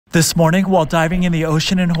This morning, while diving in the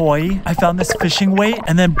ocean in Hawaii, I found this fishing weight,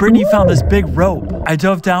 and then Brittany found this big rope. I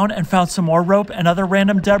dove down and found some more rope and other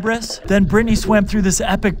random debris. Then Brittany swam through this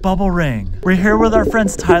epic bubble ring. We're here with our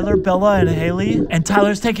friends Tyler, Bella, and Haley, and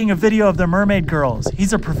Tyler's taking a video of the mermaid girls.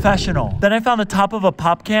 He's a professional. Then I found the top of a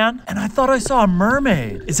pop can, and I thought I saw a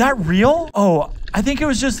mermaid. Is that real? Oh, I think it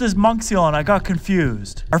was just this monk seal and I got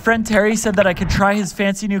confused. Our friend Terry said that I could try his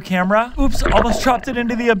fancy new camera. Oops, almost dropped it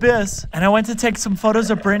into the abyss. And I went to take some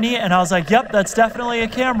photos of Brittany and I was like, yep, that's definitely a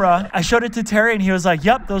camera. I showed it to Terry and he was like,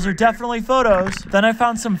 yep, those are definitely photos. Then I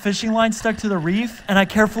found some fishing line stuck to the reef and I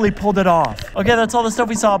carefully pulled it off. Okay, that's all the stuff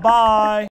we saw. Bye.